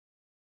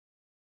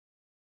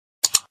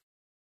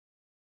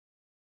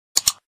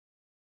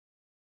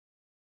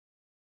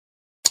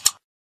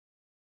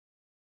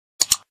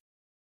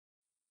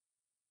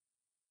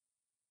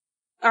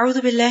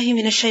أعوذ بالله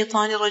من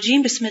الشيطان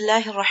الرجيم بسم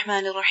الله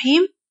الرحمن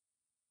الرحيم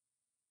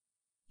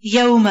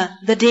يوم,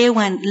 the day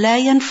when, لا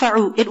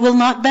ينفع, it will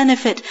not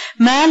benefit,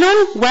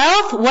 مال,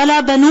 wealth,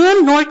 ولا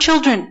بنون, nor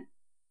children.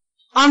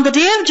 On the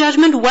day of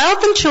judgment,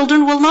 wealth and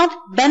children will not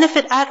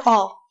benefit at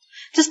all.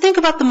 Just think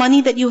about the money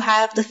that you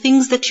have, the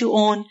things that you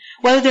own,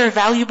 whether they're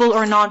valuable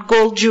or not,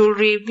 gold,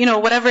 jewelry,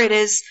 whatever it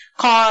is,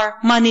 car,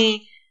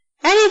 money,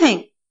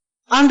 anything.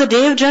 On the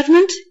day of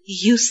judgment,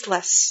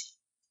 useless.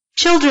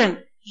 Children,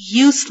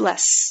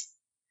 useless.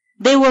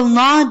 They will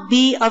not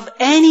be of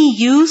any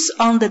use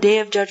on the day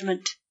of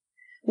judgment.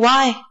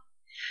 Why?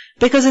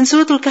 Because in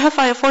Surah Al-Kahf,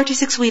 ayah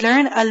 46, we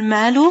learn,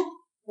 Al-malu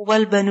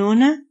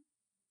wal-banuna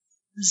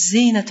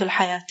zinatul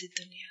hayati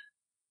dunya.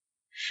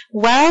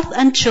 Wealth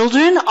and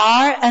children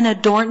are an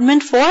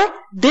adornment for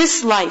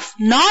this life,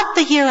 not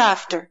the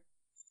hereafter.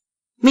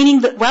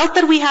 Meaning the wealth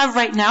that we have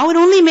right now, it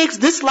only makes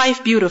this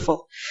life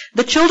beautiful.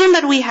 The children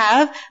that we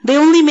have, they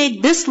only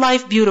make this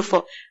life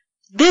beautiful.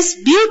 This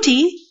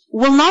beauty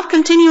will not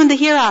continue in the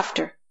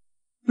hereafter.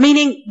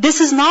 Meaning,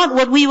 this is not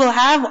what we will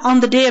have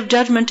on the day of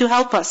judgment to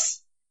help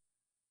us.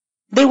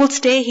 They will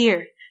stay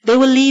here. They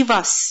will leave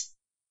us.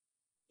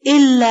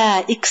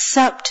 Illa,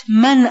 except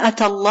man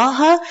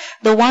atallaha,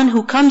 the one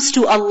who comes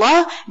to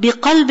Allah,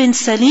 biqalbin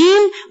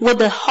salim,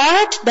 with a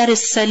heart that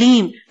is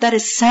salim, that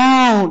is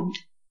sound.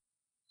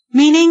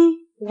 Meaning,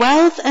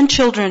 wealth and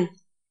children,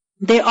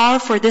 they are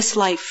for this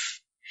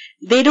life.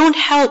 They don't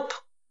help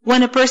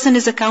when a person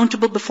is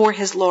accountable before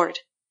his Lord.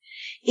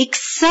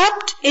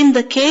 Except in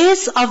the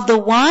case of the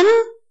one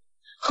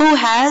who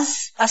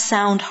has a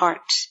sound heart.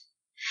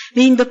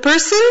 Meaning the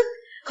person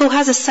who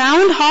has a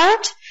sound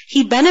heart,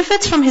 he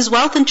benefits from his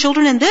wealth and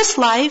children in this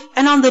life,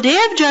 and on the day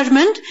of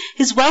judgment,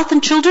 his wealth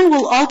and children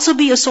will also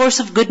be a source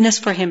of goodness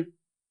for him.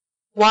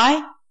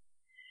 Why?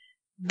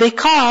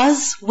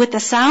 Because with a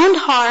sound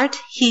heart,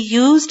 he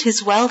used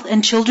his wealth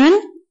and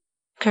children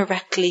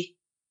correctly.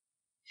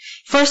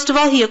 First of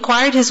all, he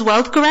acquired his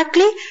wealth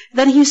correctly,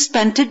 then he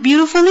spent it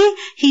beautifully,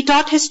 he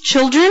taught his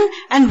children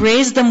and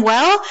raised them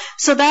well,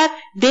 so that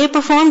they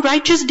performed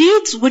righteous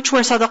deeds, which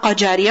were sadaqah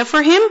jariyah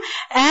for him,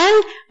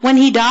 and when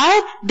he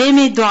died, they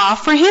made dua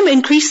for him,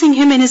 increasing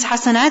him in his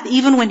hasanat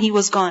even when he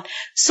was gone.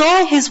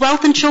 So his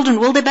wealth and children,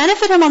 will they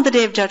benefit him on the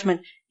day of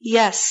judgment?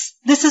 Yes.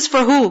 This is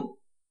for who?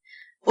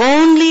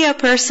 Only a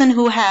person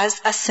who has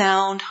a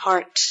sound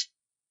heart.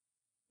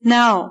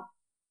 Now,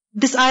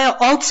 this ayah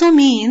also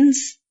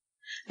means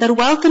that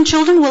wealth and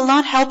children will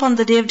not help on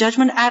the day of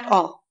judgment at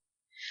all.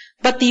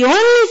 But the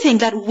only thing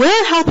that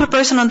will help a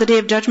person on the day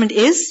of judgment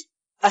is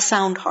a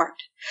sound heart.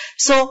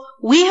 So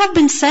we have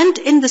been sent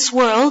in this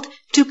world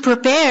to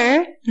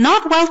prepare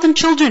not wealth and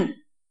children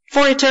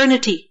for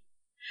eternity.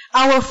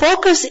 Our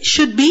focus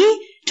should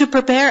be to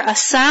prepare a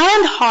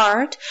sound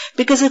heart,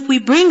 because if we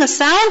bring a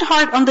sound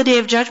heart on the day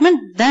of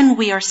judgment, then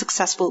we are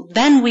successful,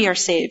 then we are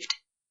saved.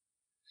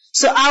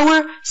 So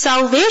our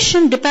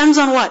salvation depends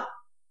on what?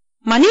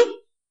 Money?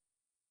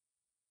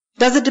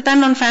 Does it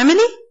depend on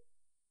family?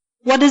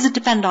 What does it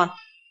depend on?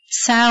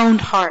 Sound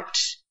heart.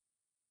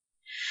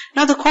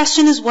 Now the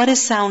question is, what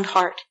is sound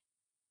heart?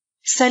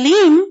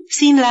 Salim,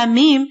 sin lam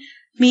mim,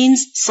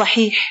 means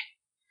sahih,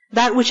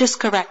 that which is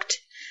correct,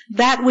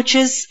 that which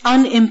is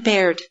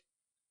unimpaired,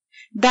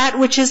 that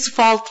which is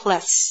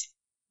faultless,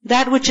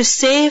 that which is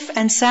safe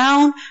and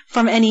sound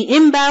from any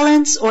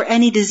imbalance or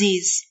any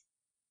disease.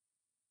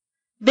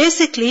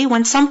 Basically,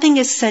 when something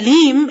is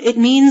salim, it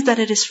means that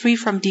it is free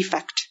from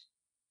defect.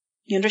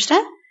 You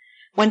understand?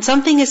 When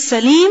something is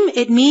salim,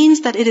 it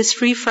means that it is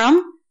free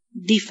from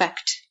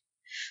defect.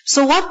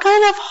 So what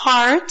kind of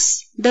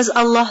hearts does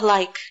Allah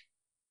like?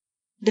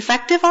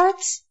 Defective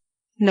hearts?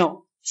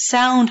 No.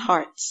 Sound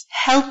hearts.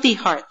 Healthy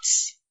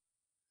hearts.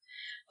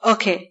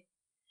 Okay.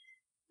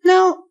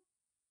 Now,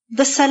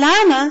 the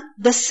salama,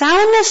 the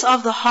soundness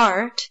of the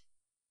heart,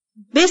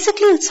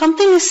 basically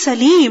something is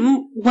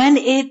salim when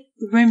it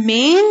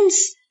remains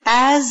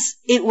as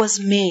it was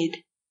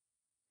made.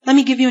 Let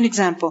me give you an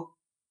example.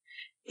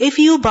 If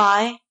you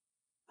buy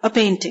a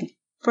painting,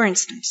 for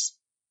instance,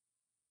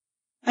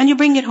 and you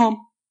bring it home,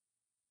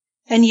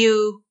 and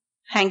you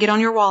hang it on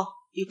your wall,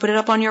 you put it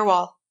up on your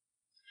wall,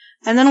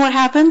 and then what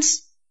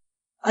happens?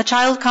 A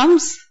child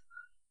comes,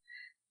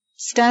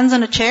 stands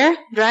on a chair,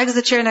 drags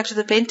the chair next to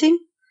the painting,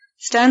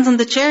 stands on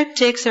the chair,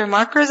 takes their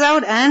markers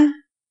out, and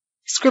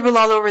scribble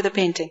all over the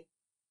painting.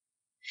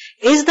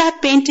 Is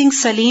that painting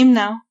salim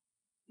now?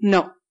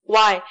 No.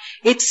 Why?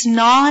 It's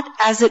not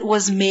as it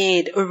was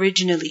made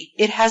originally.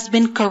 It has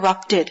been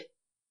corrupted.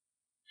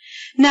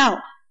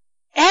 Now,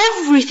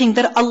 everything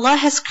that Allah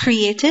has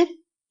created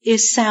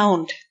is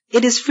sound.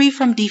 It is free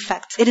from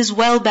defects. It is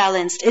well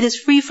balanced. It is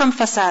free from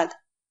fasad.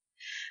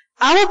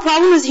 Our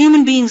problem as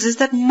human beings is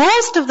that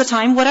most of the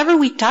time, whatever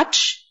we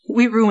touch,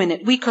 we ruin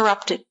it. We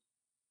corrupt it.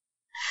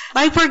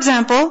 Like, for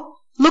example,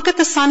 look at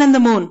the sun and the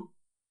moon.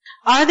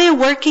 Are they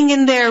working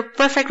in their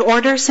perfect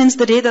order since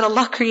the day that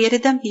Allah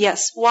created them?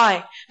 Yes.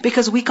 Why?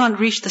 Because we can't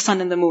reach the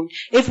sun and the moon.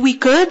 If we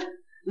could,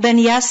 then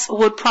yes,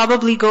 would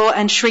probably go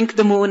and shrink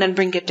the moon and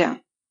bring it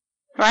down.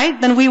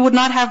 Right? Then we would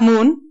not have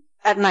moon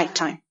at night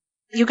time.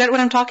 You get what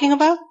I'm talking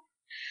about?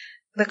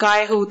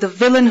 The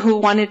villain who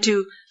wanted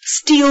to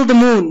steal the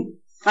moon,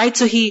 right?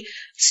 So he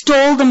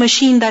stole the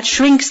machine that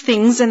shrinks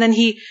things, and then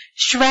he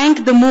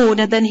shrank the moon,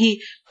 and then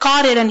he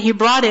caught it and he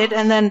brought it,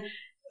 and then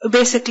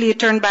basically it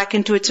turned back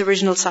into its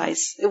original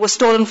size. It was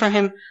stolen from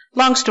him.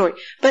 Long story.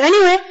 But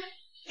anyway,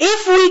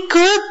 if we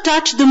could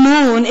touch the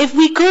moon, if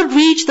we could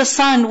reach the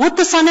sun, would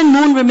the sun and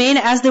moon remain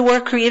as they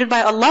were created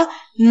by Allah?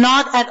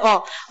 Not at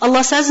all.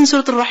 Allah says in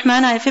Surah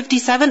Al-Rahman, ayah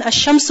 57,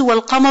 "Ash-shamsu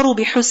wal-qamaru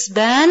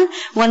bihusban,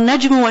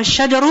 wal-najmu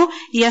wal-shajaru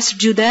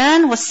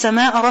yasjudan,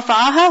 was-samaa'a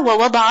rafa'aha wa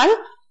wada'a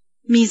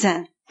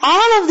al-mizan."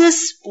 All of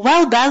this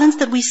well-balanced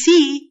that we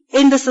see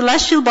in the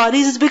celestial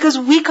bodies is because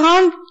we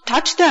can't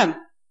touch them.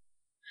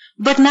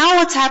 But now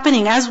what's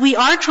happening? As we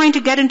are trying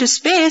to get into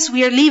space,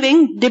 we are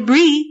leaving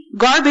debris,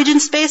 garbage in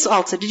space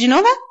also. Did you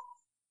know that?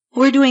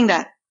 We're doing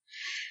that.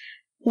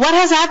 What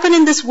has happened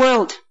in this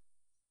world?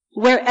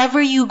 Wherever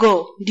you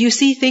go, do you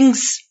see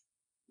things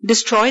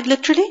destroyed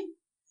literally?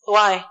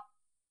 Why?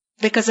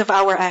 Because of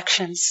our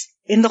actions.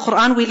 In the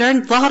Quran we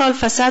learn, ظَهَرَ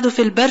الْفَسَادُ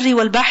فِي الْبَرِّ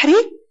وَالْبَحْرِ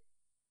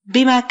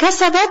بِمَا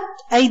كَسَبَتْ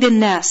أَيْدِ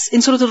النَّاسِ.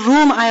 In Surah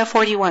Al-Rum, ayah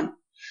 41.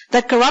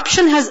 That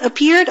corruption has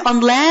appeared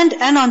on land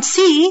and on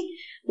sea.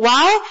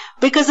 Why?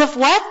 Because of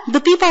what the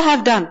people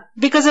have done.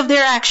 Because of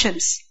their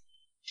actions.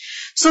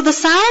 So the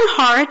sound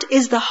heart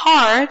is the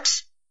heart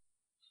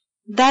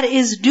that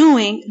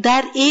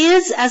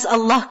is as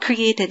Allah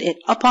created it,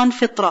 upon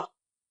fitrah.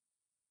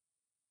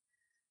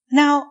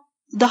 Now,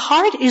 the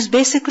heart is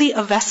basically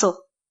a vessel.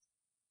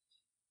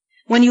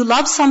 When you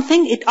love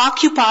something, it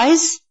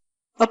occupies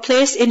a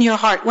place in your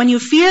heart. When you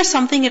fear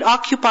something, it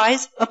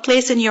occupies a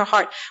place in your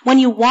heart. When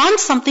you want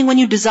something, when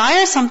you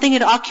desire something,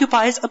 it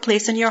occupies a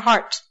place in your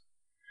heart.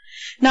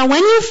 Now,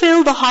 when you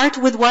fill the heart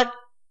with what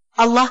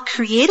Allah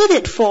created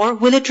it for,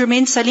 will it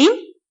remain salim?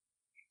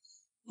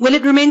 Will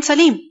it remain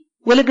salim?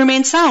 Will it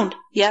remain sound?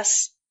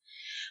 Yes.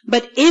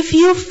 But if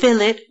you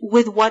fill it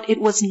with what it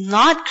was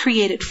not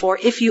created for,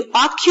 if you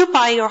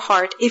occupy your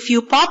heart, if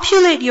you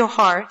populate your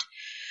heart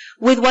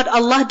with what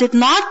Allah did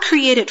not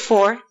create it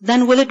for,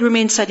 then will it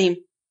remain salim?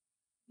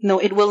 No,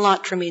 it will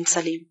not remain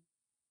salim.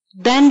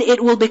 Then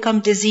it will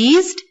become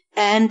diseased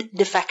and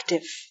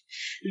defective.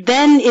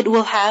 Then it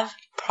will have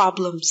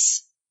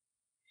problems.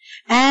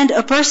 And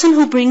a person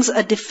who brings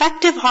a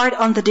defective heart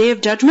on the Day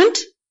of Judgment,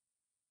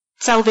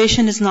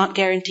 salvation is not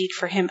guaranteed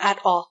for him at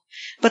all.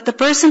 But the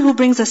person who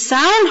brings a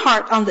sound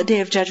heart on the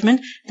Day of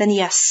Judgment, then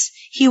yes,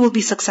 he will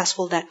be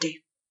successful that day.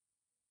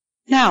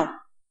 Now,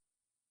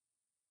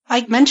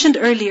 I mentioned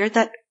earlier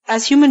that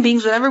as human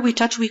beings, whatever we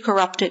touch, we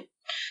corrupt it.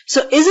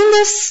 So isn't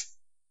this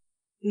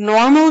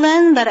normal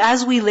then, that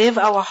as we live,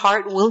 our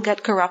heart will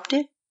get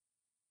corrupted?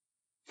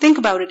 Think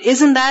about it.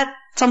 Isn't that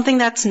something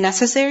that's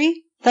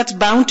necessary? That's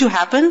bound to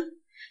happen?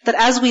 That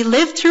as we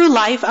live through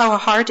life, our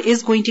heart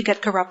is going to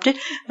get corrupted.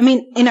 I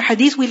mean, in a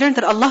hadith we learned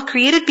that Allah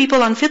created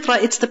people on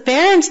fitrah. It's the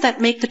parents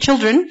that make the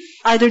children,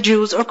 either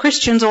Jews or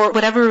Christians or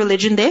whatever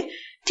religion they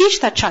teach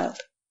that child.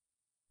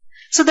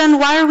 So then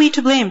why are we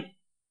to blame?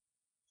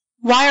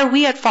 Why are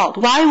we at fault?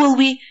 Why will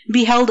we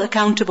be held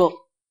accountable?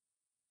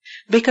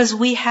 Because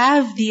we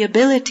have the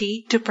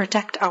ability to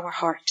protect our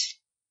heart.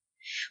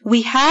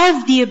 We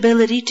have the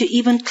ability to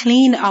even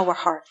clean our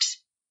heart.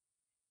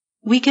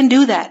 We can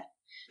do that.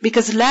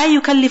 Because لَا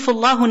يُكَلِّفُ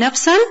اللَّهُ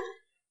نَفْسًا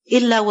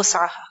إِلَّا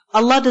وُسْعَهَا.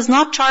 Allah does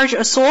not charge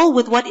a soul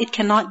with what it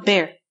cannot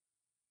bear.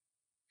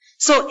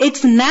 So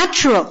it's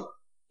natural.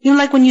 You know,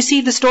 like when you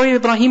see the story of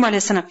Ibrahim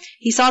a.s.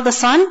 He saw the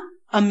sun,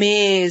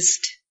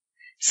 amazed.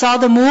 Saw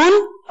the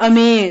moon,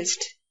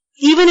 amazed.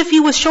 Even if he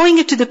was showing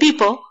it to the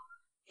people,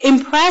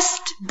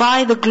 impressed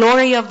by the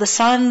glory of the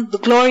sun, the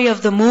glory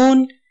of the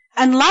moon.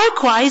 And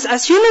likewise,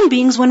 as human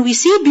beings, when we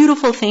see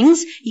beautiful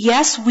things,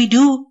 yes, we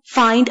do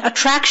find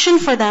attraction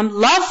for them,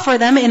 love for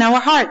them in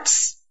our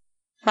hearts.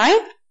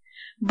 Right?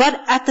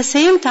 But at the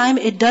same time,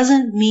 it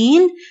doesn't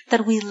mean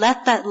that we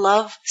let that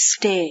love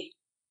stay.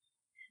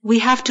 We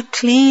have to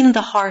clean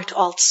the heart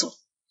also,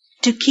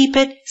 to keep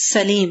it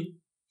salim.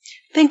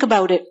 Think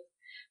about it.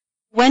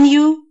 When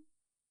you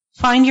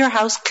find your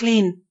house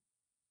clean,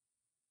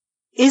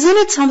 isn't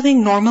it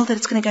something normal that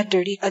it's going to get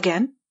dirty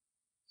again?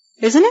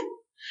 Isn't it?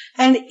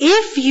 And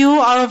if you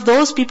are of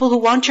those people who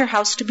want your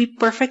house to be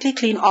perfectly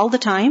clean all the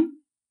time,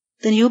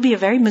 then you'll be a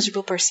very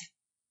miserable person.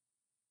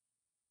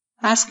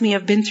 Ask me,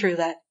 I've been through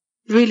that.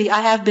 Really,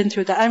 I have been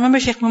through that. I remember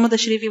Sheikh Muhammad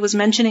Al-Sharifi was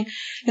mentioning,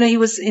 he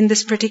was in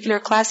this particular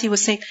class, he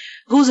was saying,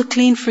 who's a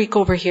clean freak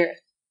over here?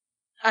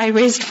 I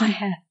raised my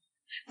hand.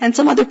 And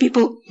some other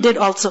people did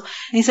also. And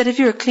he said, if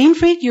you're a clean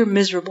freak, you're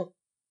miserable.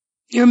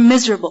 You're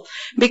miserable.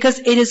 Because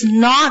it is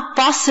not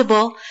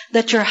possible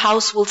that your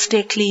house will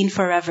stay clean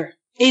forever.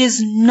 It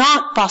is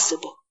not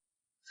possible.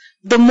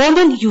 The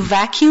moment you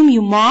vacuum,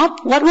 you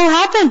mop, what will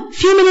happen? A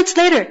few minutes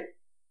later,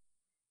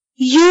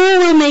 you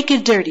will make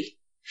it dirty.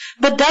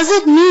 But does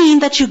it mean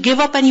that you give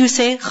up and you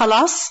say,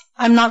 khalas,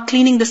 I'm not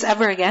cleaning this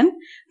ever again?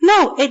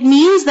 No, it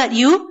means that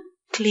you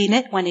clean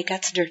it when it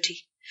gets dirty.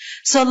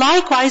 So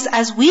likewise,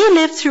 as we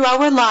live through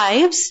our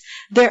lives,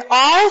 there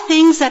are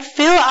things that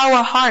fill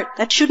our heart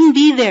that shouldn't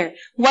be there.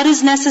 What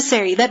is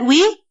necessary? That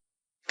we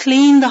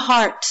clean the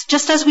heart.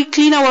 Just as we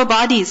clean our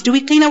bodies. Do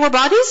we clean our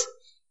bodies?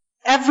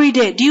 Every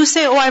day. Do you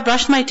say, oh, I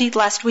brushed my teeth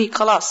last week,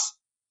 khalas?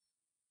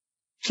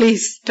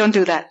 Please, don't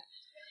do that.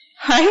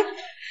 Right?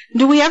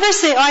 Do we ever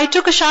say, oh, I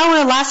took a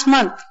shower last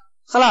month,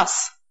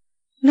 khalas?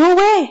 No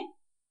way.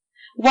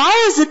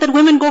 Why is it that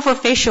women go for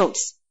facials?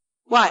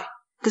 Why?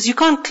 Because you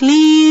can't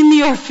clean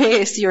your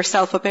face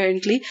yourself,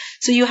 apparently.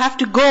 So you have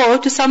to go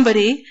to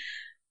somebody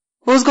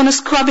who's going to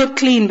scrub it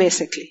clean,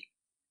 basically.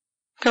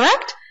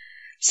 Correct?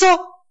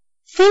 So,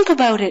 think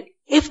about it.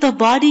 If the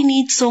body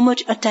needs so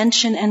much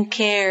attention and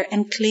care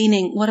and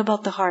cleaning, what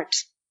about the heart?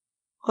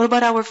 What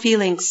about our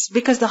feelings?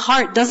 Because the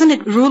heart, doesn't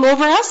it rule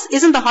over us?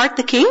 Isn't the heart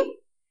the king?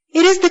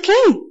 It is the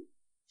king.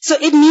 So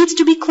it needs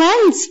to be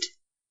cleansed.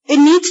 It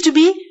needs to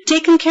be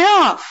taken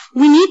care of.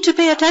 We need to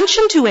pay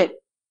attention to it.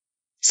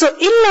 So,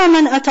 إِلَّا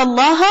مَنْ أَتَى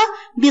اللَّهَ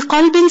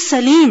بِقَلْبٍ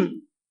سَلِيمٍ.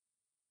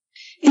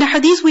 In a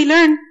hadith we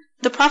learn,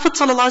 the Prophet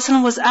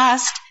ﷺ was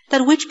asked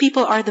that which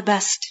people are the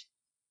best.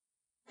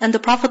 And the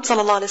Prophet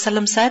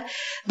ﷺ said,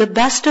 the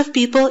best of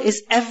people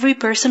is every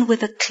person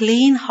with a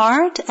clean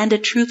heart and a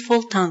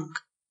truthful tongue.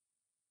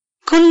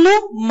 كُلُّ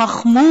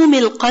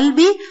مَخْمُومِ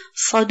الْقَلْبِ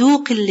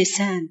صَدُوقِ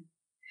اللِّسَانِ.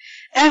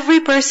 Every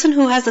person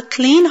who has a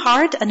clean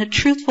heart and a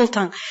truthful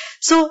tongue.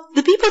 So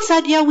the people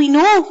said, yeah, we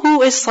know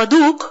who is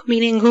Saduq,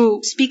 meaning who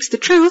speaks the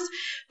truth,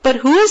 but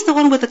who is the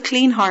one with a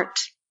clean heart?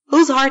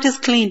 Whose heart is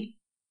clean?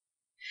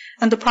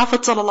 And the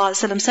Prophet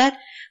ﷺ said,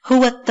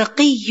 هُوَ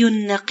التَّقِيُّ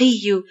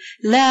النَّقِيُّ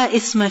لَا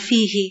إِثْمَ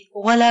فِيهِ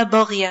وَلَا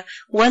بَغْيَ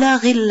وَلَا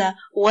غِلَّ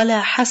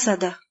وَلَا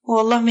حَسَدَ. Oh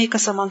Allah, make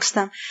us amongst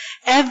them.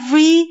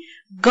 Every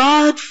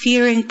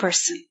God-fearing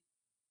person.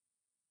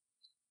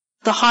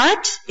 The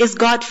heart is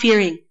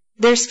God-fearing.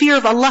 There's fear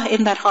of Allah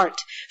in that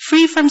heart.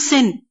 Free from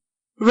sin,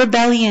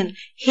 rebellion,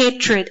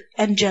 hatred,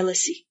 and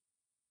jealousy.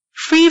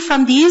 Free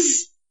from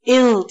these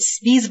ills,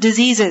 these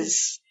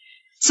diseases.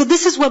 So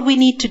this is what we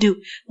need to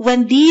do.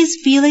 When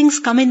these feelings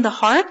come in the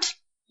heart,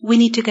 we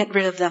need to get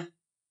rid of them.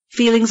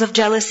 Feelings of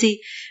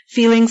jealousy,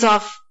 feelings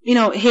of,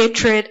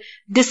 hatred,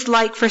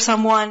 dislike for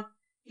someone,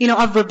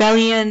 of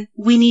rebellion.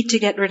 We need to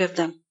get rid of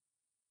them.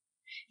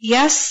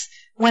 Yes,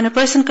 when a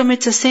person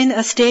commits a sin,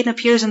 a stain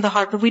appears in the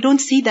heart, but we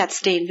don't see that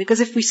stain,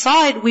 because if we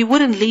saw it, we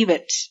wouldn't leave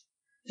it.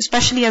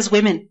 Especially as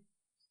women.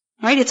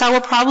 Right? It's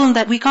our problem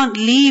that we can't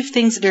leave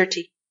things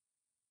dirty.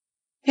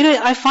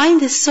 I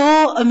find this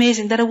so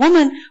amazing that a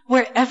woman,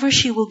 wherever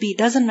she will be,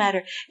 doesn't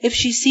matter. If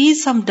she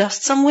sees some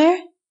dust somewhere,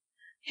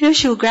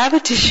 she'll grab a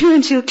tissue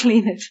and she'll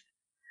clean it.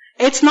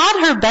 It's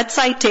not her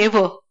bedside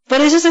table, but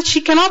it's just that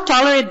she cannot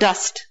tolerate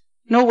dust.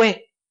 No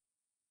way.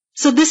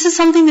 So this is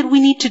something that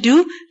we need to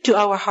do to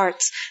our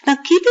hearts. Now,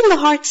 keeping the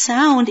heart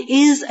sound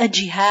is a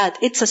jihad.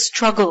 It's a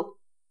struggle,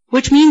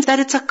 which means that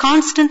it's a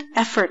constant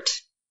effort.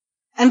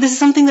 And this is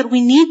something that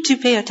we need to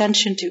pay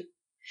attention to.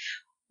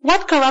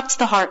 What corrupts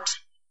the heart?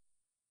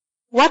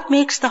 What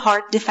makes the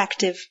heart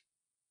defective?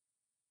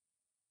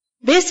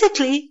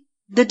 Basically,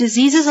 the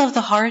diseases of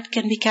the heart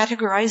can be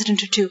categorized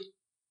into two.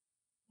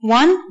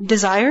 One,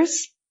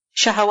 desires,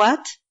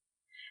 shahawat,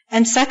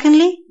 and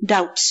secondly,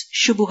 doubts,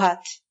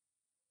 shubuhat.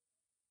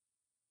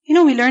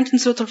 We learned in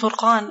Surah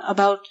Al-Furqan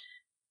about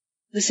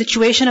the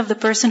situation of the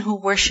person who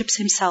worships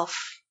himself,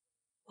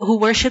 who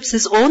worships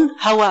his own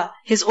hawa,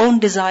 his own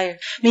desire.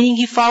 Meaning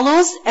he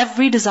follows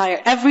every desire,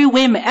 every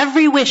whim,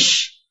 every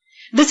wish.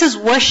 This is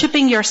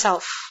worshipping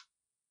yourself.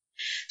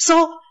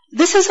 So,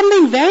 this is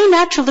something very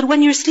natural that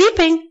when you're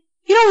sleeping,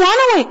 you don't want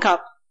to wake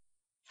up.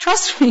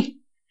 Trust me.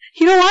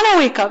 You don't want to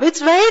wake up.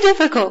 It's very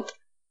difficult.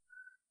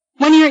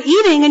 When you're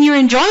eating and you're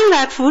enjoying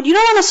that food, you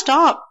don't want to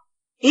stop.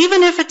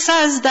 Even if it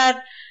says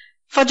that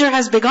Fajr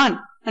has begun,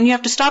 and you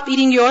have to stop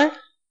eating your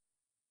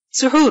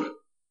suhoor.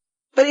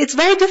 But it's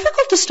very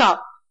difficult to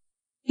stop.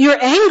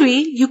 You're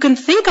angry, you can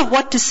think of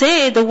what to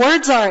say, the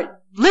words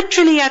are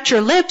literally at your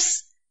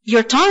lips,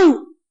 your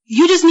tongue,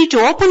 you just need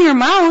to open your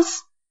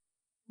mouth,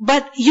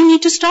 but you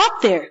need to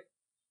stop there.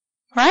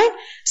 Right?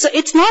 So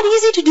it's not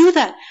easy to do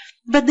that.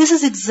 But this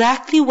is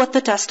exactly what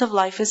the test of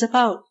life is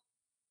about.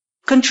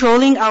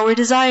 Controlling our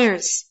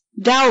desires.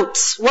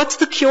 Doubts. What's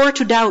the cure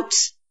to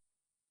doubts?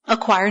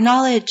 Acquire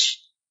knowledge.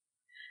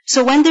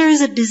 So when there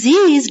is a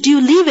disease, do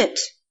you leave it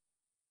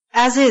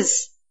as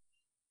is?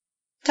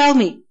 Tell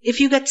me, if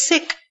you get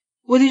sick,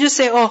 will you just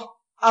say, oh,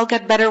 I'll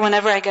get better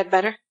whenever I get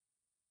better?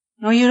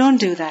 No, you don't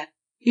do that.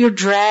 You're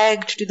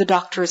dragged to the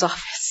doctor's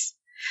office.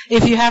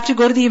 If you have to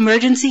go to the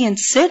emergency and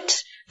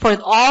sit for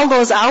all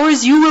those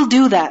hours, you will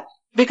do that.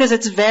 Because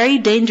it's very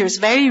dangerous,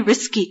 very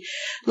risky.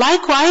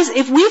 Likewise,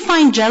 if we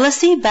find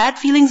jealousy, bad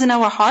feelings in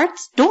our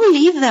hearts, don't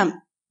leave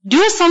them.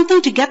 Do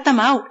something to get them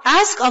out.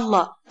 Ask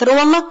Allah that, oh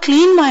Allah,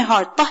 clean my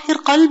heart. طَهِّرْ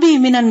قَلْبِي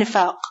مِنَ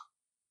النِّفَاقِ.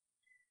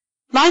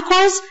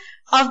 Likewise,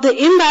 of the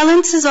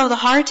imbalances of the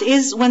heart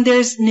is when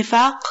there's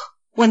nifaq,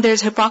 when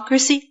there's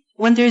hypocrisy,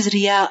 when there's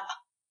riya,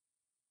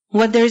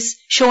 when there's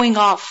showing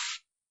off.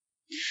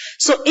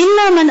 So,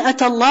 إِلَّا مَنْ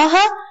أَتَى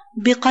اللَّهَ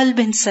بِقَلْبٍ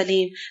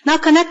سَلِيمٍ. Now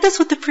connect this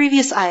with the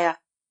previous ayah.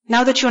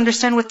 Now that you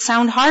understand what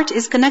sound heart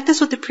is, connect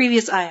this with the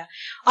previous ayah.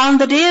 On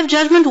the day of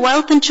judgment,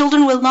 wealth and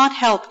children will not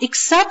help,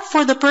 except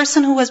for the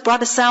person who has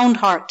brought a sound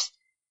heart.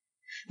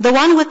 The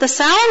one with the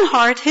sound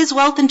heart, his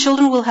wealth and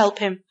children will help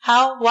him.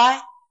 How?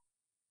 Why?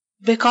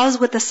 Because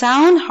with the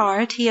sound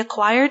heart, he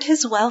acquired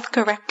his wealth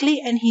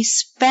correctly and he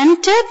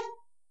spent it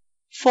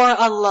for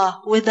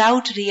Allah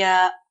without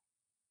riya.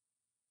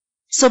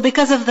 So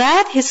because of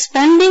that, his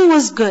spending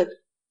was good.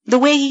 The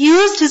way he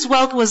used his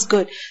wealth was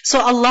good. So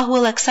Allah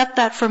will accept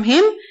that from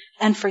him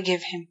and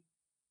forgive him.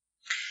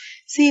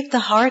 See, if the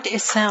heart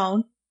is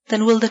sound,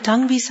 then will the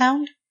tongue be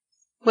sound?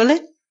 Will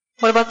it?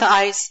 What about the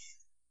eyes?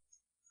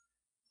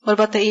 What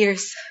about the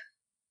ears?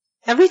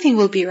 Everything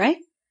will be, right?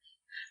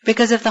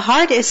 Because if the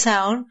heart is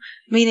sound,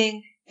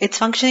 meaning it's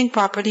functioning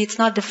properly, it's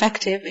not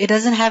defective, it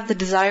doesn't have the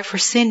desire for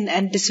sin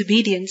and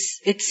disobedience,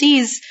 it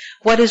sees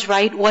what is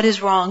right, what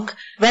is wrong,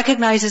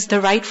 recognizes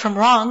the right from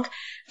wrong,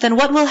 then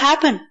what will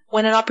happen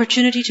when an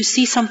opportunity to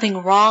see something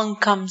wrong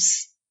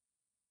comes?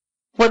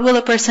 What will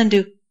a person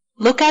do?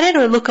 Look at it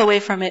or look away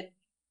from it?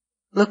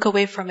 Look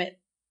away from it.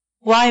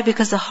 Why?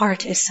 Because the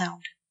heart is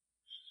sound.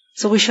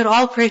 So we should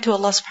all pray to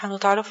Allah subhanahu wa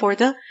ta'ala for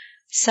the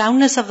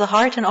soundness of the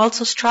heart and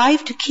also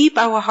strive to keep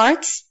our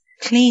hearts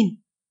clean.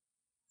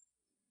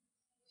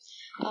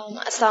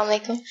 Assalamu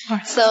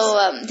alaikum.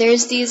 So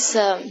there's these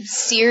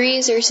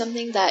series or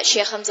something that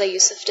Sheikh Hamza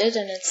Yusuf did,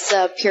 and it's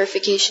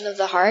purification of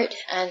the heart,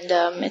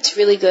 and it's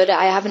really good.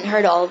 I haven't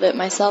heard all of it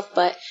myself,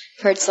 but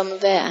I've heard some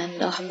of it,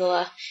 and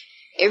alhamdulillah,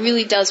 it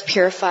really does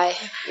purify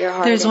your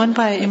heart. There's one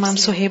by Imam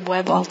Suhaib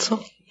Webb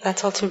also.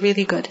 That's also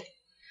really good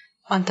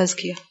on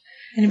tazkiyah.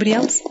 Anybody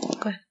else?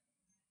 Go ahead.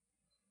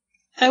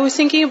 I was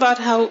thinking about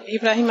how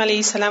Ibrahim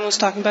alayhi salam was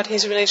talking about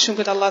his relationship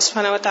with Allah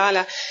subhanahu wa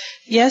ta'ala.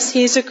 Yes,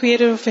 He is the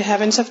creator of the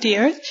heavens of the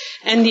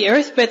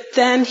earth, but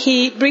then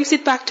He brings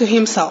it back to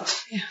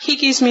Himself. Yeah. He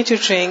gives me to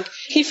drink,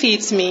 He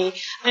feeds me,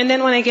 and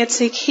then when I get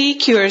sick, He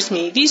cures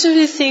me. These are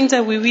the things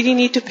that we really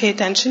need to pay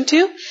attention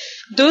to.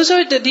 Those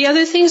are the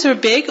other things are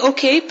big,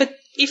 okay, but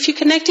if you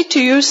connect it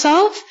to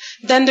yourself,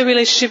 then the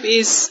relationship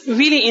is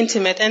really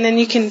intimate, and then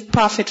you can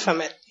profit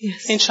from it.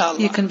 Yes. Inshallah.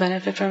 You can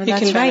benefit from it. You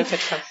That's can right. benefit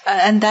from it.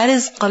 And that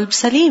is qalb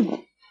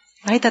salim.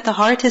 Right? That the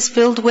heart is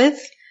filled with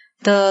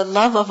the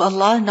love of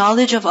Allah,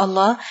 knowledge of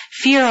Allah,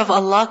 fear of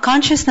Allah,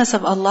 consciousness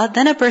of Allah.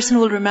 Then a person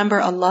will remember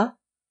Allah.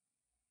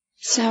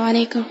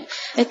 Assalamu alaikum.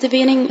 At the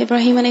beginning,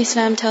 Ibrahim alayhi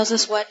salam tells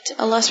us what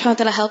Allah subhanahu wa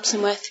ta'ala helps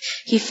him with.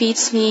 He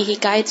feeds me, He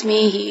guides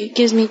me, He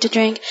gives me to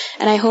drink,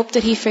 and I hope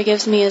that He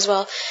forgives me as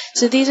well.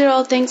 So these are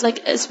all things,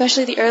 like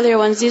especially the earlier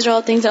ones, these are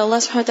all things that Allah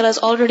subhanahu wa ta'ala is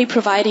already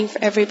providing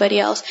for everybody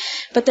else.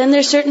 But then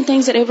there's certain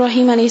things that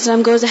Ibrahim alayhi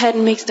salam goes ahead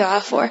and makes dua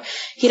for.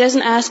 He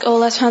doesn't ask, oh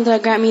Allah subhanahu wa ta'ala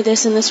grant me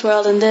this in this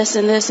world and this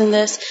and this and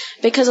this.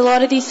 Because a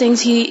lot of these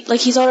things,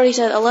 He's already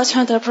said, Allah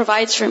subhanahu wa ta'ala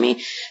provides for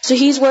me. So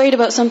He's worried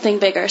about something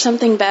bigger,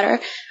 something better,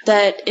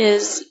 that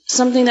is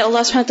something that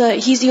Allah subhanahu wa ta'ala,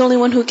 He's the only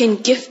one who can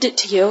gift it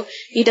to you.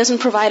 He doesn't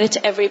provide it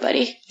to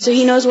everybody. So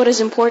He knows what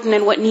is important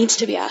and what needs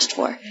to be asked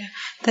for. Yeah.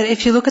 That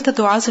if you look at the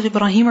du'as of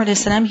Ibrahim alayhi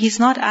salam, he's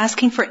not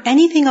asking for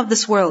anything of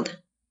this world.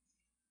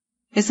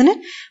 Isn't it?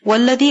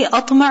 وَالَّذِي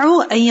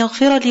أَطْمَعُ أَن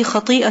يَغْفِرَ لِي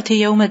خَطِيئَةِ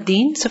يَوْمَ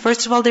الدِّينِ. So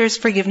first of all, there's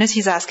forgiveness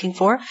he's asking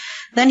for.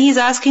 Then he's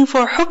asking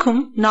for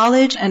hukum,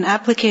 knowledge and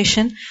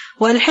application.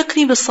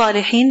 وَالْحِقْنِ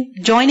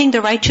بِالصَّالِحِينَ, joining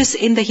the righteous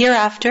in the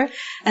hereafter.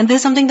 And this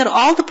is something that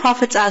all the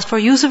prophets asked for.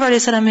 Yusuf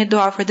alayhi salam made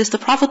dua for this. The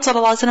Prophet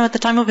sallallahu alaihi wasallam at the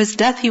time of his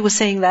death, he was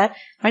saying that.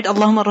 Right?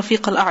 Allahumma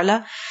rafiq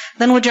al-a'la.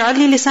 Then وَجَعَلْ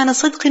لِي لِسَانَ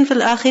صِدْقٍ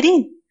فِي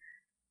الْآخِرِينَ.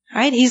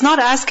 Right? He's not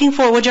asking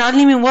for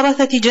وَجَعَلْنِي مِنْ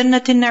وَرَثَةِ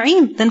جَنَّةِ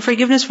النَّعِيمِ, then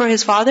forgiveness for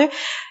his father.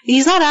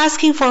 He's not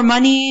asking for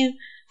money,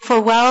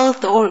 for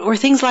wealth, or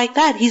things like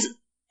that.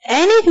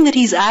 Anything that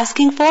he's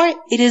asking for,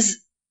 it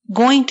is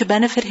going to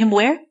benefit him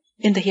where?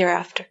 In the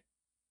hereafter.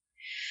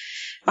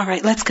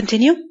 Alright, let's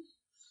continue.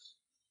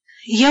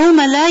 يَوْمَ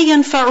لَا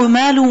يَنْفَعُ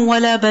مَالٌ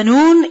وَلَا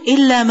بَنُونَ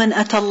إِلَّا مَنْ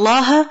أَتَى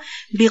اللَّهَ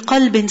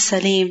بِقَلْبٍ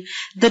سَلِيمٍ.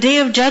 The day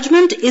of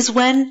judgment is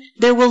when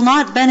there will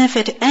not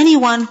benefit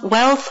anyone,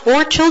 wealth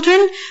or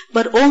children,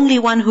 but only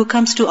one who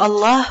comes to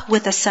Allah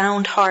with a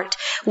sound heart.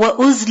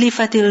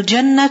 وَأُزْلِفَتِ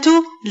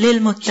الْجَنَّةُ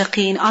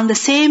لِلْمُتَّقِينَ. On the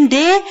same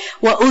day,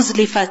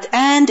 وَأُزْلِفَتْ,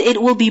 and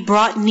it will be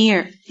brought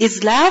near.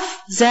 Izlaf,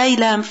 zai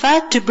lam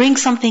fat, to bring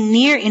something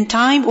near in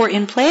time or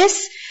in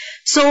place.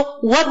 So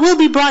what will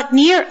be brought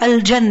near?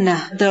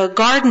 Al-Jannah, the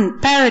garden,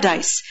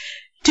 paradise.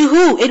 To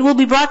who? It will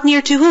be brought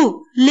near to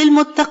who?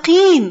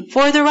 Lil-muttaqeen,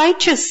 for the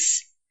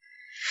righteous.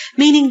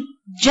 Meaning,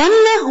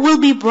 Jannah will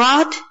be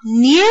brought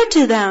near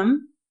to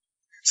them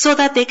so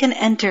that they can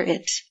enter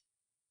it.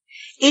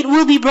 It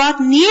will be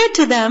brought near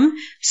to them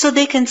so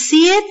they can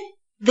see it,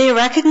 they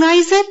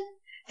recognize it,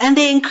 and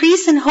they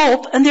increase in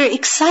hope, and they're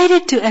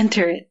excited to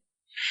enter it.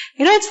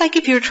 You know, it's like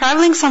if you're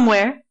traveling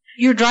somewhere,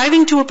 you're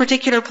driving to a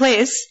particular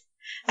place,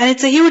 and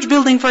it's a huge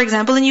building, for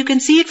example, and you can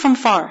see it from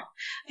far.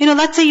 You know,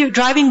 let's say you're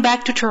driving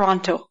back to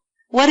Toronto.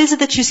 What is it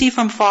that you see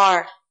from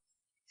far?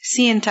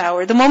 CN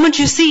Tower. The moment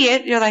you see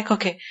it, you're like,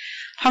 okay,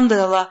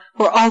 alhamdulillah,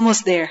 we're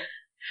almost there.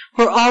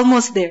 We're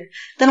almost there.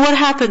 Then what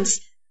happens?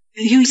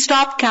 You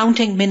stop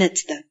counting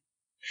minutes then.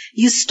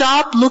 You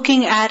stop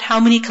looking at how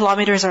many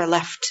kilometers are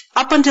left.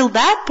 Up until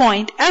that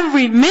point,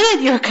 every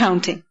minute you're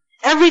counting.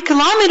 Every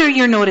kilometer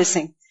you're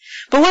noticing.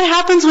 But what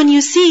happens when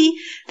you see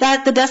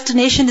that the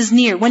destination is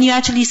near? When you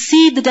actually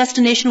see the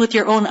destination with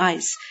your own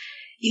eyes?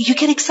 You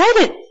get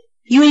excited.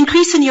 You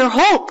increase in your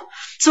hope.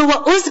 So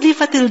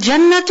وَأُزْلِفَتِ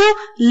الْجَنَّةُ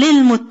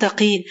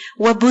لِلْمُتَّقِينَ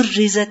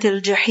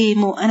وَبُرِّزَتِ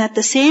الْجَحِيمُ. And at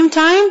the same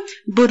time,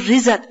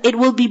 burrizat, it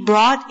will be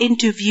brought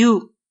into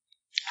view.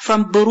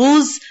 From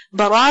buruz,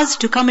 baraz,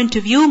 to come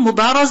into view.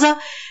 Mubaraza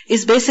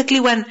is basically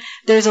when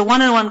there's a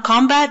one-on-one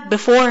combat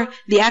before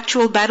the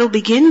actual battle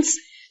begins.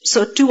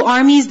 So two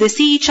armies, they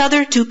see each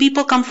other, two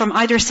people come from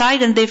either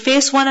side and they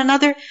face one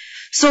another.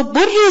 So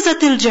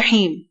burrizatil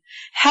jahim.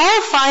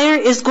 Hellfire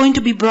is going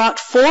to be brought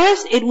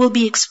forth, it will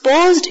be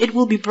exposed, it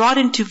will be brought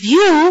into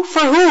view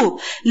for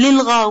who?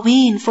 Lil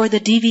ghaween, for the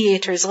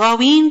deviators.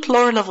 Ghaween,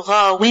 plural of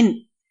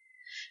ghawin.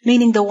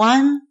 Meaning the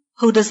one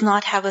who does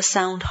not have a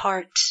sound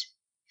heart.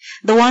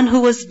 The one who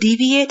was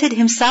deviated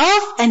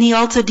himself and he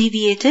also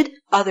deviated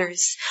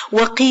others.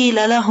 وَقِيلَ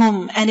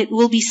لَهُمْ, and it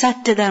will be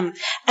said to them,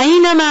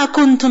 أَيْنَمَا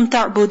كُنْتُمْ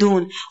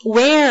تَعْبُدُونَ,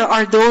 where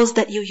are those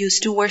that you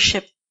used to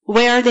worship?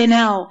 Where are they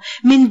now?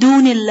 مِن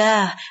دُونِ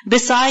اللَّهِ,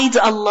 besides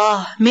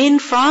Allah. Min,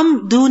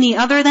 from, duni,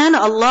 other than,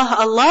 Allah,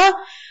 Allah.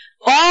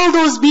 All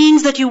those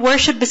beings that you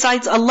worship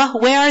besides Allah,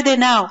 where are they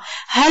now?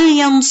 هَلْ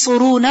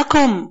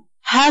يَنصُرُونَكُمْ,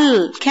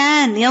 هَلْ,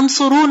 can,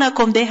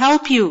 يَنصُرُونَكُمْ, they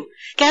help you.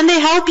 Can they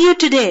help you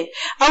today?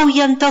 أَوْ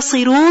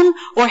يَنْتَصِرُونَ,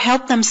 or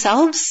help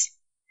themselves?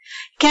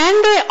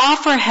 Can they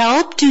offer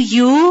help to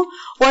you?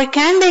 Or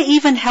can they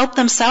even help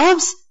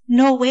themselves?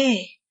 No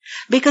way.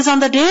 Because on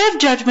the day of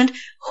judgment,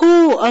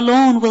 who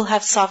alone will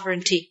have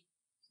sovereignty?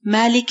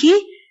 Maliki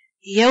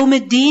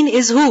Yawmiddin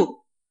is who?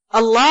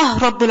 Allah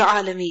Rabbul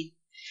Alameen.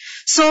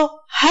 So,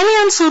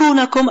 هَلْ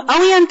يَنْصُرُونَكُمْ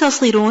أَوْ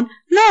يَنْتَصِرُونَ?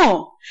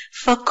 No.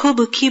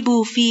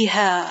 فَكُبْكِبُوا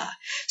فِيهَا.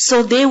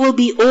 So they will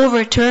be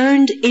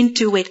overturned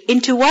into it.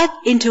 Into what?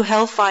 Into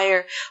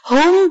hellfire.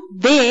 Whom?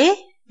 They,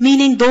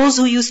 meaning those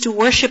who used to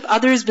worship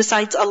others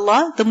besides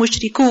Allah, the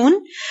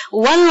mushrikun,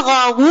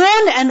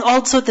 wal-ghawun, and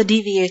also the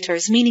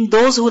deviators, meaning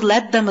those who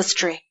led them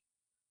astray.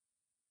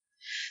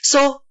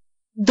 So,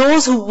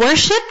 those who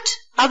worshipped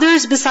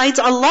others besides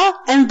Allah,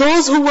 and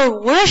those who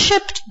were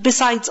worshipped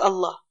besides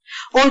Allah,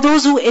 or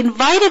those who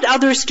invited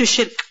others to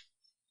shirk.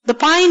 The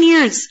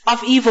pioneers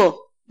of evil,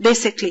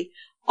 basically,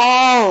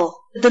 all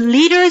the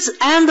leaders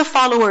and the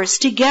followers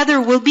together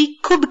will be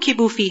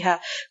kubkibu fiha.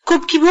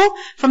 Kubkibu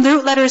from the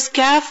root letters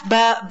kaf,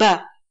 ba,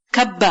 ba.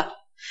 Kabba.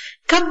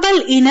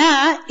 Kabbal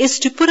ina is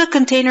to put a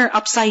container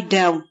upside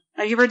down.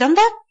 Have you ever done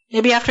that?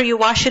 Maybe after you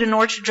wash it in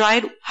order to dry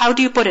it, how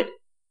do you put it?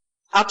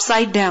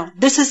 Upside down.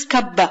 This is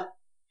kabba.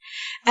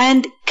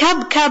 And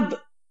kab,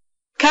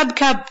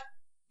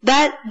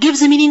 that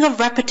gives a meaning of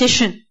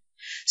repetition.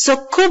 So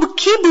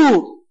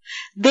kubkibu,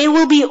 they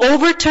will be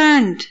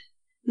overturned.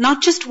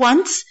 Not just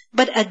once,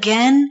 but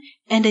again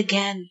and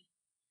again.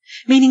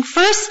 Meaning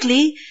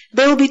firstly,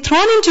 they will be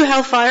thrown into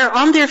hellfire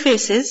on their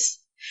faces.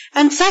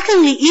 And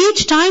secondly,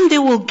 each time they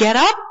will get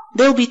up,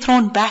 they will be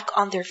thrown back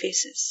on their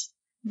faces.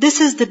 This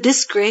is the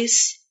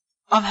disgrace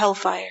of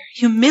hellfire.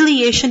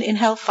 Humiliation in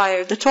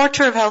hellfire. The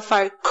torture of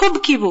hellfire.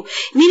 Kubkibu.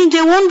 Meaning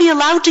they won't be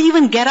allowed to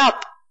even get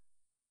up.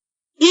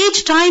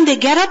 Each time they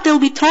get up, they will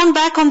be thrown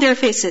back on their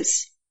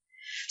faces.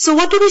 So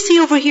what do we see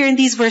over here in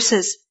these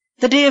verses?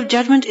 The day of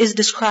judgment is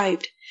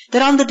described.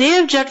 That on the day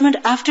of judgment,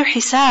 after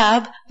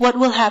hisab, what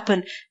will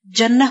happen?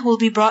 Jannah will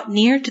be brought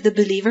near to the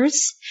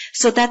believers,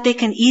 so that they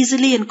can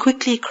easily and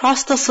quickly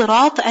cross the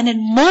sirat, and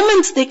in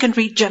moments they can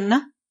reach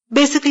Jannah.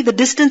 Basically the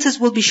distances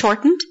will be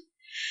shortened.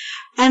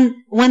 And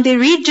when they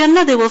reach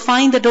Jannah, they will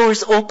find the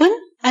doors open.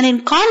 And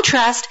in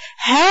contrast,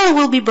 hell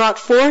will be brought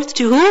forth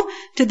to who?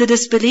 To the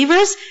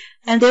disbelievers.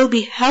 And they will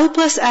be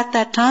helpless at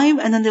that time,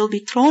 and then they will be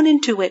thrown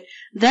into it.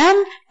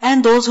 Them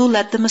and those who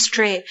led them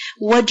astray.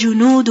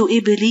 وَجُنُودُ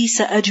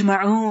إِبْلِيسَ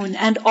أَجْمَعُونَ.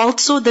 And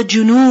also the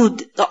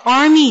junud, the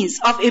armies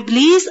of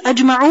Iblis,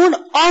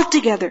 أَجْمَعُونَ, all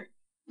together.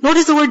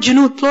 Notice the word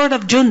junud, plural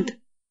of jund.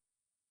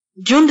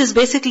 Jund is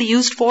basically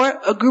used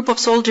for a group of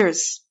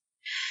soldiers.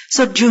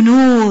 So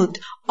junud,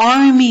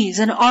 armies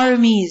and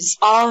armies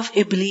of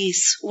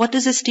Iblis. What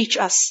does this teach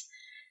us?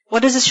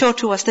 What does this show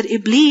to us? That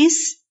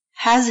Iblis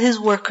has his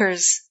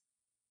workers.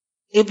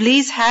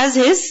 Iblis has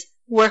his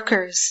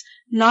workers.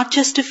 Not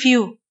just a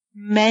few.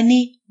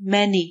 Many,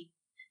 many.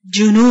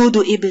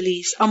 Junudu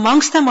Iblis.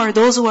 Amongst them are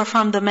those who are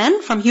from the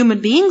men, from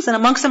human beings, and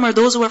amongst them are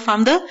those who are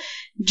from the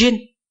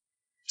jinn.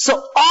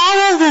 So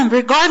all of them,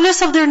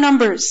 regardless of their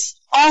numbers,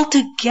 all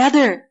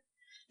together,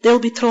 they'll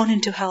be thrown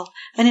into hell.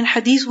 And in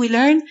hadith we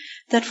learn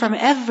that from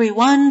every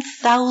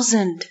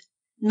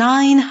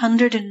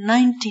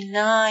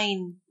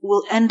 1,999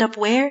 will end up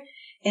where?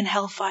 In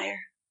hellfire.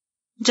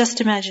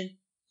 Just imagine.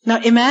 Now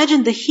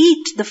imagine the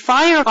heat, the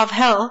fire of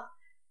hell,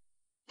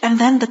 and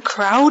then the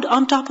crowd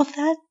on top of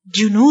that.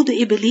 Junud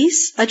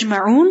Iblis,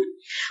 Ajma'un.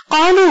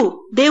 قَالُوا,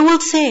 they will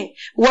say,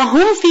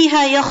 وَهُمْ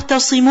فِيهَا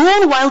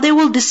يَخْتَصِمُونَ, while they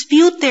will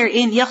dispute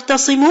therein.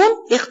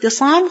 يَخْتَصِمُونَ,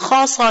 اختصام,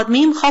 خا صاد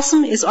ميم,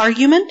 خصم is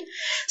argument.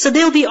 So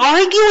they'll be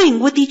arguing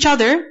with each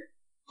other.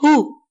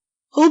 Who?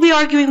 Who'll be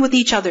arguing with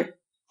each other?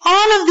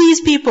 All of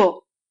these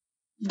people.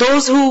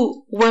 Those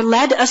who were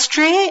led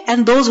astray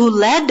and those who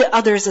led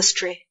others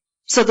astray.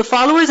 So the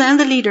followers and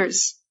the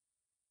leaders.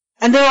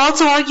 And they'll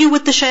also argue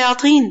with the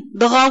shayateen,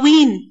 the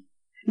ghaween.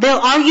 They'll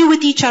argue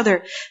with each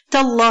other.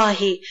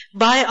 Tallahi,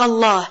 by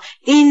Allah,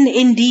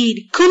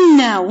 indeed,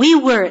 kunna, we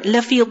were,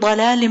 lafi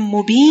dalalim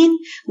mubin,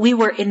 we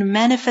were in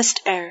manifest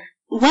error.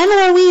 When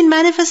were we in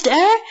manifest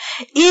error?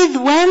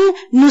 When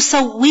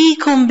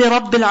nusawwikum bi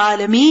rabbil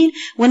alameen,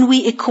 when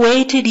we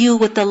equated you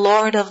with the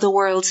Lord of the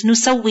worlds.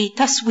 Nusawwi,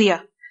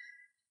 taswiya.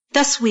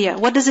 Taswiya,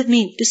 what does it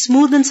mean? To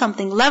smoothen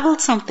something,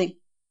 leveled something.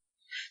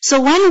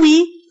 So when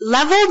we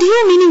leveled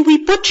you, meaning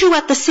we put you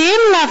at the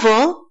same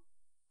level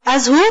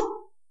as who?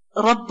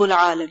 Rabbul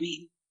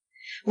Alameen.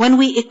 When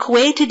we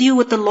equated you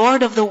with the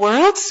Lord of the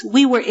worlds,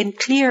 we were in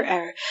clear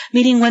error.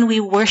 Meaning when we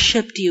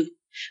worshipped you,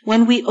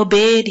 when we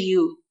obeyed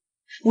you,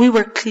 we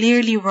were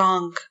clearly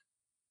wrong.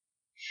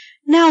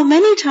 Now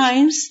many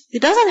times,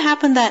 it doesn't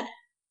happen that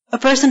a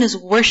person is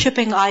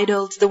worshipping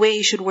idols the way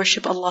he should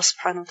worship Allah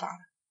subhanahu wa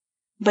ta'ala.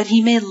 But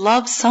he may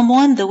love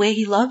someone the way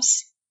he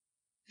loves,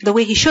 the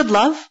way he should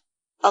love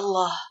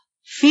Allah.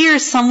 Fear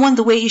someone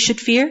the way he should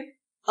fear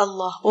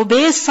Allah.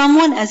 Obey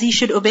someone as he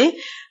should obey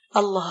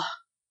Allah.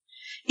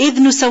 إِذْ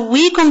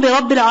نُسَوِّيكُمْ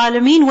بِرَبِّ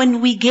الْعَالَمِينَ,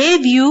 when we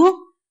gave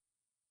you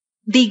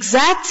the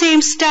exact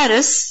same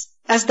status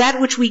as that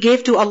which we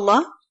gave to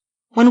Allah,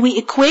 when we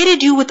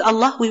equated you with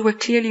Allah, we were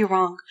clearly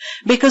wrong.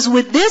 Because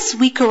with this,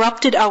 we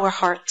corrupted our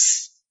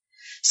hearts.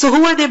 So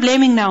who are they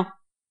blaming now?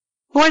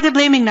 Who are they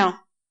blaming now?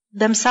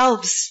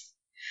 Themselves.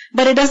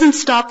 But it doesn't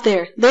stop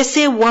there. They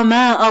say,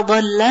 وَمَا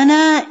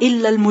أَضَلَّنَا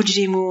إِلَّا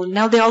الْمُجْرِمُونَ.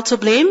 Now they also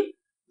blame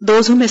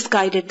those who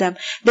misguided them.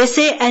 They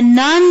say, and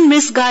none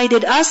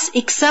misguided us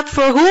except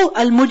for who?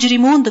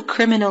 Al-mujrimun, the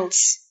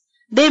criminals.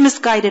 They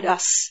misguided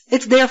us.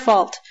 It's their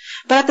fault.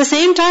 But at the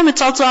same time,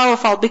 it's also our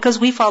fault because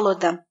we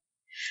followed them.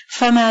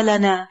 فَمَا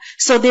لَنَا,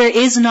 so there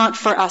is not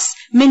for us,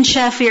 مِن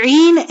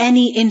شَافِعِينَ,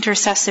 any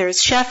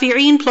intercessors.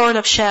 Shafi'een, plural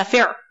of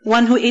shafi',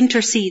 one who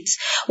intercedes.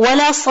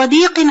 وَلَا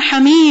صَدِيقٍ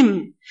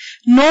حَمِيمٍ,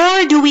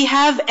 nor do we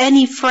have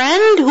any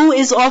friend who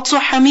is also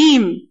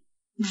hamim,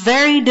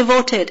 very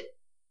devoted.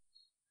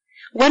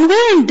 When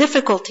we're in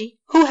difficulty,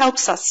 who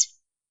helps us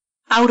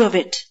out of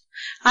it?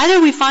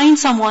 Either we find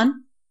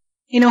someone,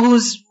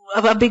 who's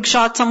a big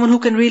shot, someone who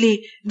can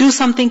really do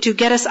something to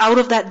get us out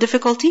of that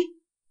difficulty.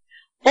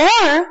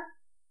 Or,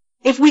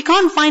 if we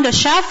can't find a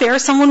shafir,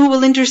 someone who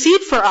will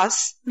intercede for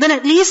us, then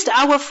at least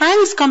our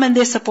friends come and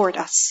they support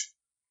us.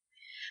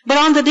 But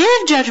on the Day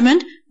of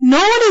Judgment, no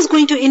one is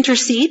going to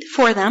intercede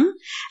for them,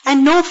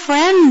 and no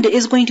friend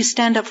is going to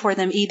stand up for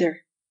them either.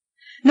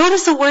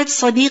 Notice the word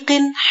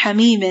sadiqin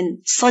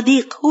hamimin.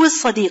 Sadiq. Who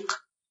is sadiq?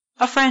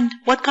 A friend.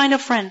 What kind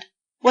of friend?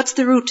 What's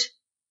the root?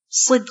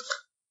 Sidq.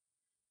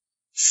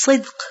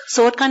 Sidq.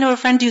 So what kind of a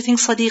friend do you think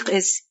sadiq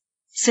is?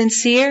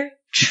 Sincere,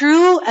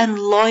 true and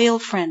loyal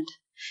friend.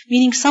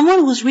 Meaning someone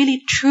who's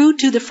really true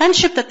to the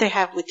friendship that they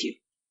have with you.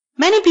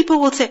 Many people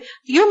will say,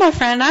 you're my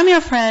friend, I'm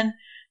your friend.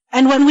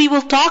 And when we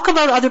will talk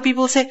about other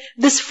people, say,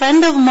 this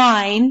friend of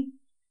mine,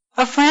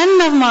 a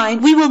friend of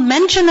mine, we will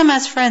mention them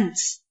as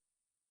friends.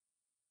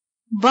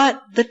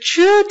 But the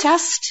true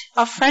test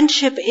of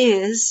friendship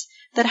is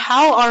that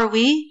how are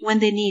we when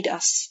they need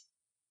us?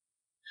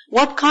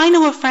 What kind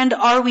of a friend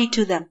are we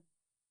to them?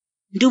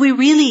 Do we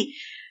really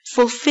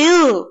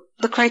fulfill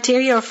the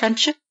criteria of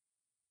friendship?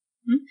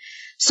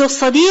 So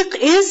Sadiq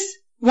is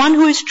one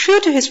who is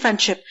true to his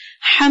friendship.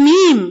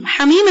 Hamim.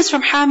 Hamim is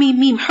from Hamim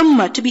Mim,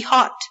 Humma, to be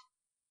hot.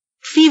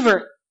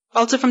 Fever,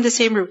 also from the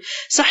same root.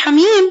 So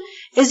Hamim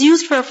is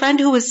used for a friend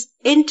who is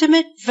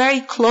intimate,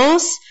 very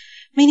close,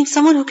 meaning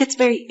someone who gets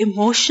very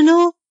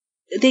emotional.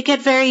 They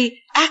get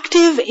very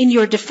active in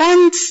your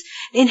defense,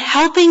 in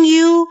helping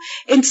you,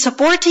 in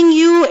supporting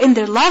you, in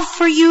their love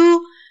for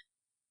you.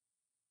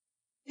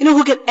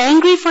 Who get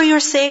angry for your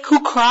sake,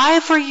 who cry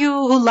for you,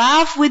 who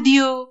laugh with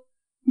you.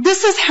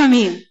 This is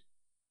Hamim.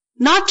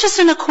 Not just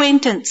an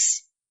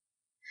acquaintance.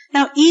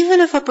 Now,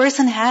 even if a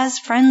person has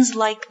friends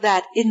like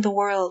that in the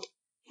world,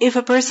 if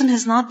a person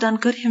has not done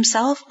good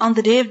himself, on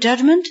the Day of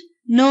Judgment,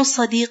 no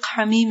Sadiq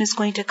Hamim is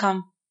going to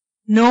come.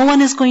 No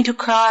one is going to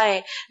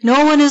cry.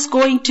 No one is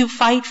going to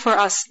fight for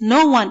us.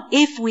 No one,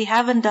 if we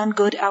haven't done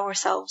good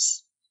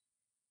ourselves.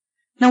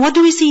 Now, what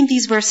do we see in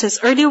these verses?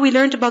 Earlier we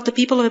learned about the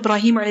people of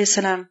Ibrahim a.s.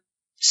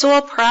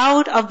 So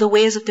proud of the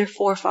ways of their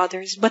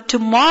forefathers. But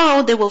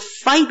tomorrow they will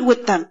fight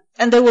with them.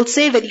 And they will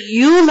say that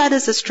you led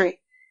us astray.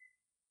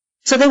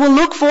 So they will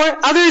look for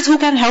others who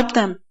can help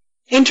them,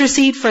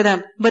 intercede for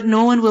them. But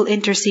no one will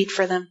intercede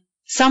for them.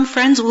 Some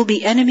friends will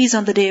be enemies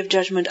on the Day of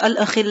Judgment.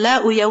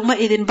 Al-akhillau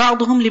yawma'idin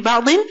ba'duhum li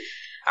ba'din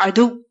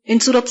adu. In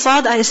Surah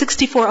Sad, ayah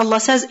 64, Allah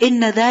says,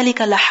 Inna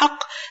dhalika lahaq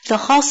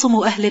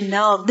takhasumu ahlin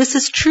nar. This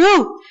is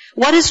true.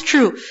 What is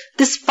true?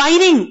 This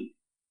fighting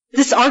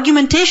This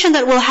argumentation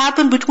that will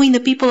happen between the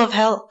people of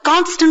hell,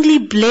 constantly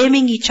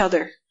blaming each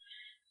other,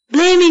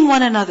 blaming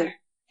one another,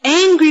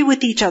 angry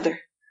with each other.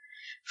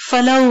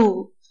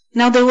 فَلَوْ,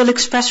 now they will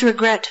express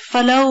regret.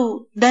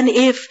 فَلَوْ, then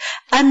if,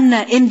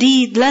 أَنَّ,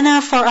 indeed,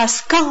 لَنَا, for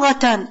us,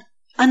 كَرَّةً,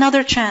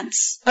 another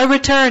chance, a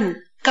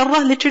return.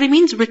 Karrah literally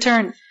means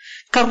return.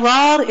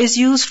 Karrar is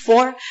used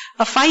for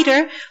a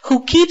fighter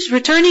who keeps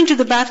returning to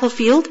the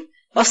battlefield,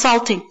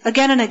 assaulting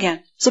again and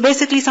again. So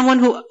basically someone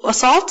who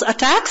assaults,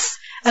 attacks,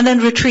 and then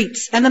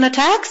retreats, and then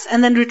attacks,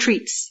 and then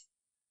retreats.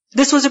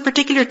 This was a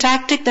particular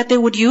tactic that they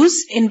would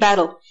use in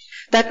battle.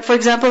 That, for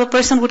example, a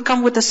person would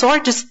come with a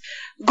sword, just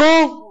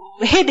go,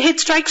 hit,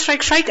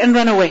 strike, and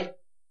run away.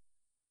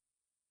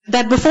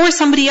 That before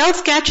somebody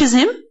else catches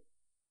him,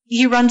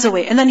 he runs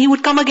away. And then he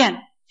would come again.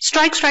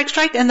 Strike,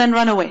 and then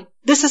run away.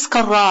 This is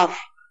karrar.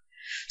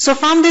 So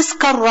from this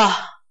karrah,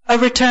 a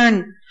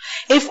return.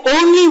 If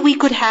only we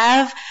could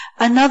have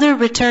another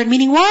return,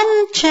 meaning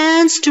one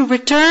chance to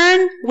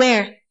return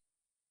where?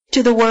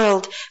 To the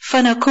world.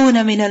 فَنَكُونَ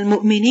مِنَ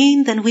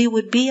الْمُؤْمِنِينَ, then we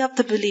would be of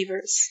the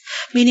believers.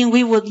 Meaning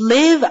we would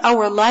live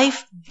our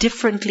life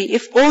differently.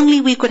 If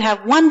only we could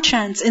have one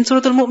chance. In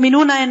Surah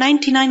Al-Mu'minun, ayah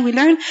 99, we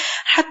learn,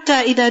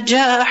 حَتَّى إِذَا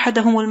جَاءَ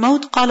أَحَدَهُمُ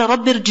الْمَوْتِ قَالَ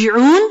رَبِّ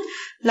ارْجِعُونَ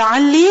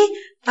لَعَلِّي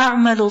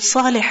أَعْمَلُ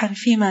صَالِحًا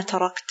فِيمَا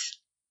تَرَكْتُ.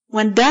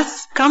 When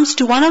death comes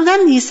to one of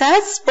them, he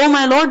says, "Oh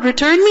my Lord,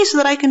 return me so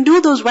that I can do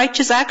those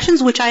righteous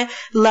actions which I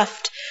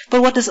left."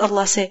 But what does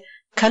Allah say?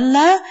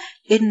 كَلَّا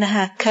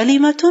إِنَّهَا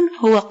كَلِمَةٌ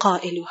هُوَ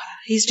قَائِلُهَا.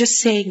 He's just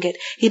saying it.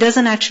 He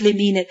doesn't actually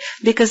mean it.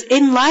 Because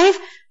in life,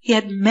 he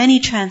had many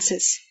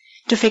chances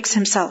to fix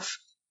himself.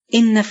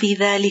 إِنَّ فِي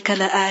ذَلِكَ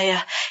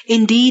لَآيَةٌ.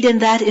 Indeed,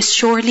 and that is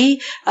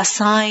surely a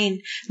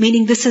sign.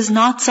 Meaning this is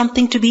not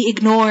something to be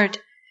ignored.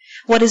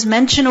 What is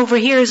mentioned over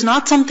here is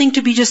not something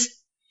to be just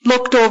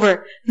looked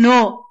over.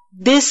 No,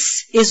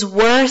 this is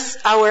worth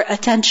our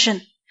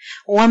attention.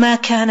 وَمَا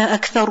كَانَ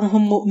أَكْثَرُهُمْ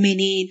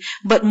مُؤْمِنِينَ.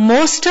 But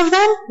most of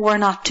them were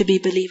not to be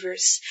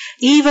believers.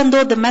 Even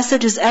though the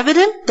message is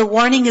evident, the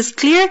warning is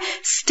clear,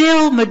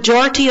 still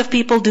majority of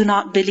people do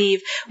not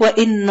believe.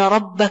 وَإِنَّ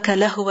رَبَّكَ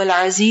لَهُوَ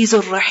الْعَزِيزُ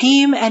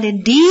الرَّحِيمُ. And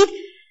indeed,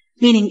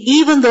 meaning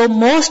even though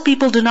most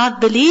people do not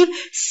believe,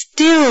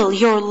 still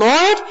your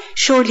Lord,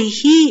 surely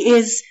He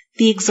is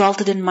the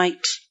exalted in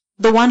might.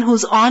 The one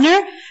whose honor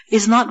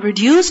is not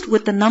reduced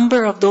with the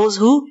number of those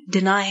who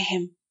deny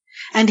Him.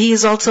 And He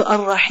is also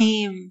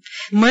Ar-Rahim,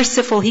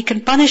 merciful. He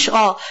can punish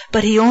all,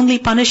 but He only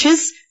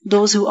punishes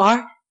those who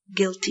are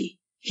guilty.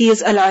 He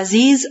is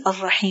Al-Aziz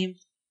Ar-Rahim.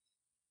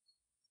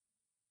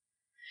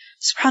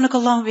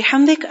 Subhanakallahumma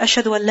bihamdik,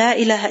 ashhadu an la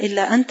ilaha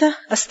illa anta,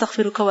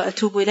 astaghfiruka wa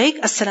atubu ilayk.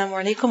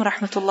 Assalamu alaikum wa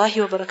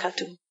rahmatullahi wa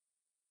barakatuh.